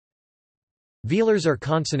Velars are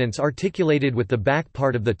consonants articulated with the back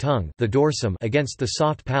part of the tongue, the dorsum, against the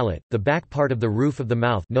soft palate, the back part of the roof of the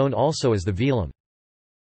mouth, known also as the velum.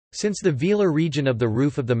 Since the velar region of the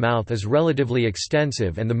roof of the mouth is relatively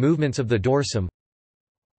extensive and the movements of the dorsum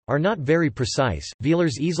are not very precise,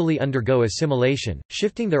 velars easily undergo assimilation,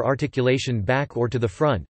 shifting their articulation back or to the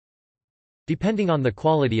front, depending on the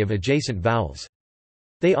quality of adjacent vowels.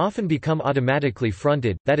 They often become automatically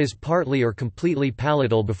fronted, that is partly or completely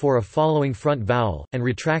palatal before a following front vowel, and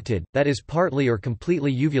retracted, that is partly or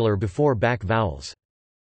completely uvular before back vowels.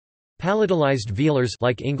 Palatalized velars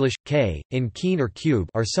like English, k, in keen or cube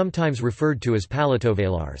are sometimes referred to as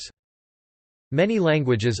palatovelars. Many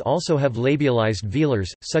languages also have labialized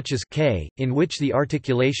velars, such as k, in which the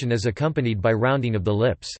articulation is accompanied by rounding of the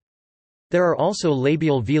lips. There are also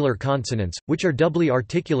labial velar consonants, which are doubly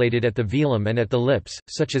articulated at the velum and at the lips,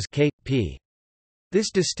 such as k, p.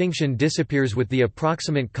 This distinction disappears with the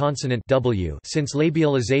approximant consonant w, since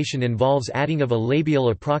labialization involves adding of a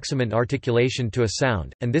labial approximant articulation to a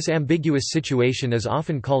sound, and this ambiguous situation is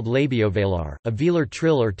often called labiovelar. A velar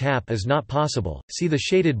trill or tap is not possible. See the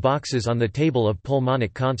shaded boxes on the table of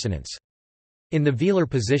pulmonic consonants. In the velar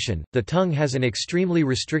position, the tongue has an extremely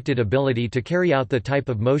restricted ability to carry out the type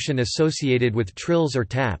of motion associated with trills or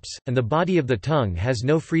taps, and the body of the tongue has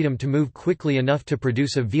no freedom to move quickly enough to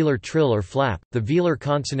produce a velar trill or flap. The velar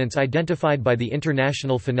consonants identified by the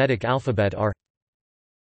International Phonetic Alphabet are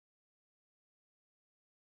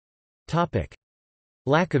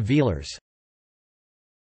Lack of velars.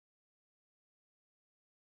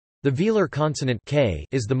 The velar consonant k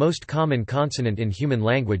is the most common consonant in human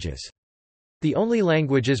languages. The only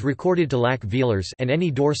languages recorded to lack velars and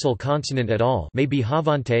any dorsal consonant at all may be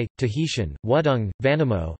Havante, Tahitian, Wudung,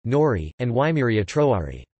 Vanimo, Nori, and Waimeria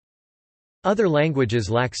Troari. Other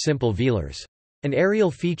languages lack simple velars. An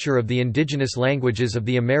aerial feature of the indigenous languages of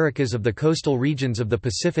the Americas of the coastal regions of the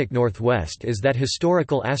Pacific Northwest is that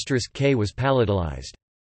historical *k was palatalized.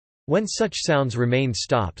 When such sounds remained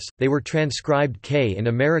stops, they were transcribed k in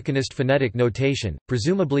Americanist phonetic notation,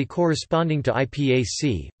 presumably corresponding to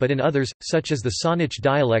IPAC, but in others, such as the Saanich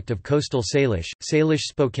dialect of coastal Salish, Salish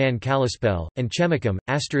Spokane Kalispel, and Chemicum,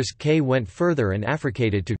 *k went further and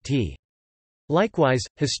affricated to t. Likewise,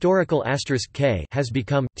 historical *k has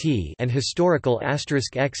become t and historical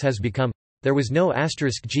 *x has become. There was no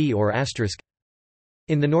 *g or *.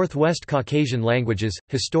 In the Northwest Caucasian languages,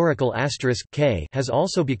 historical *k has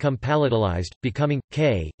also become palatalized, becoming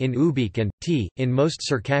k in Ubykh and t in most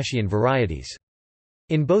Circassian varieties.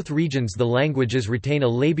 In both regions the languages retain a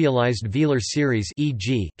labialized velar series,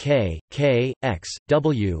 e.g., k, k, x,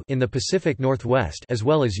 w in the Pacific Northwest, as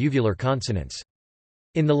well as uvular consonants.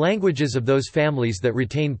 In the languages of those families that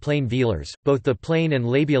retain plain velars, both the plain and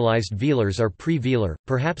labialized velars are pre-velar,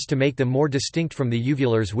 perhaps to make them more distinct from the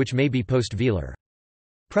uvulars which may be post-velar.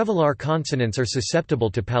 Prevelar consonants are susceptible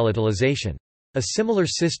to palatalization. A similar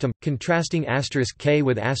system, contrasting *k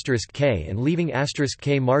with *k and leaving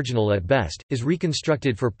 *k marginal at best, is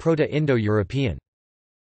reconstructed for Proto-Indo-European.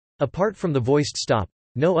 Apart from the voiced stop,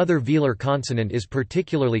 no other velar consonant is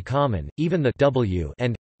particularly common, even the w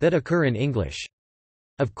and that occur in English.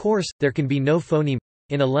 Of course, there can be no phoneme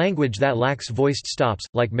in a language that lacks voiced stops,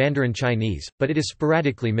 like Mandarin Chinese, but it is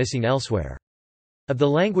sporadically missing elsewhere. Of the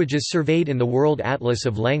languages surveyed in the World Atlas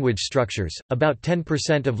of Language Structures, about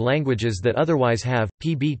 10% of languages that otherwise have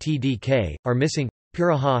pbtdk are missing.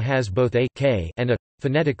 Piraha has both a k and a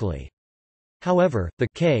phonetically. However, the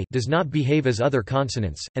k does not behave as other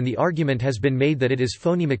consonants, and the argument has been made that it is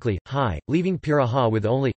phonemically high, leaving Piraha with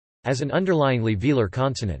only as an underlyingly velar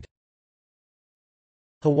consonant.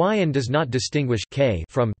 Hawaiian does not distinguish k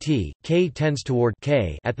from t. K tends toward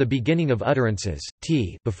k at the beginning of utterances,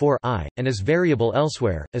 t before I, and is variable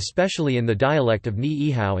elsewhere, especially in the dialect of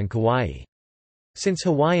Ni'ihau and Kauai. Since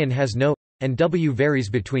Hawaiian has no and w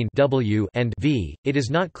varies between w and v, it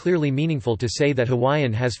is not clearly meaningful to say that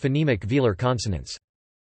Hawaiian has phonemic velar consonants.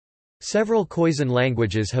 Several Khoisan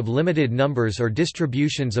languages have limited numbers or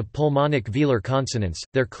distributions of pulmonic velar consonants.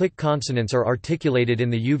 Their click consonants are articulated in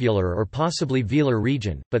the uvular or possibly velar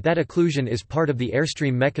region, but that occlusion is part of the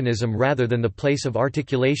airstream mechanism rather than the place of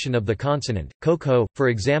articulation of the consonant. Koko, for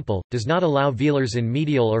example, does not allow velars in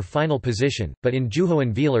medial or final position, but in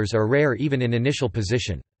Juhoan velars are rare even in initial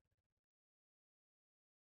position.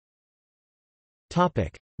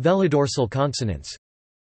 Topic: Velodorsal consonants.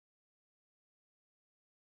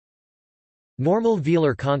 Normal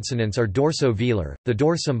velar consonants are dorso-velar. The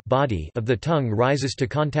dorsum body of the tongue rises to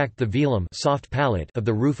contact the velum soft palate of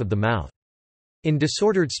the roof of the mouth. In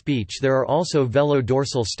disordered speech there are also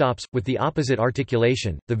velo-dorsal stops, with the opposite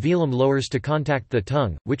articulation, the velum lowers to contact the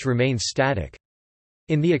tongue, which remains static.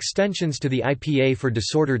 In the extensions to the IPA for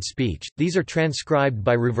disordered speech, these are transcribed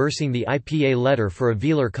by reversing the IPA letter for a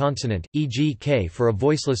velar consonant, e.g. K for a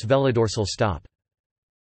voiceless veladorsal stop.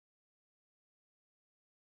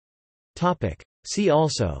 See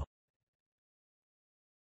also: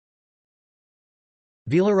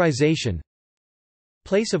 Velarization,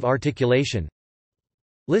 place of articulation,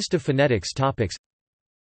 list of phonetics topics.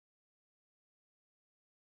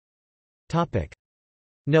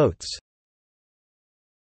 Notes.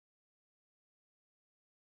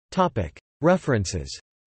 References.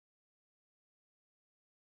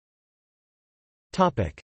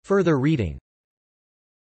 Further reading.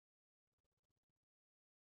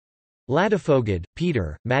 Ladefoged,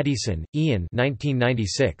 Peter, Madison, Ian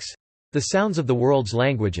 1996. The Sounds of the World's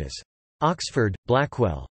Languages. Oxford,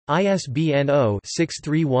 Blackwell. ISBN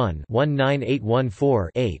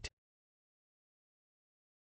 0-631-19814-8.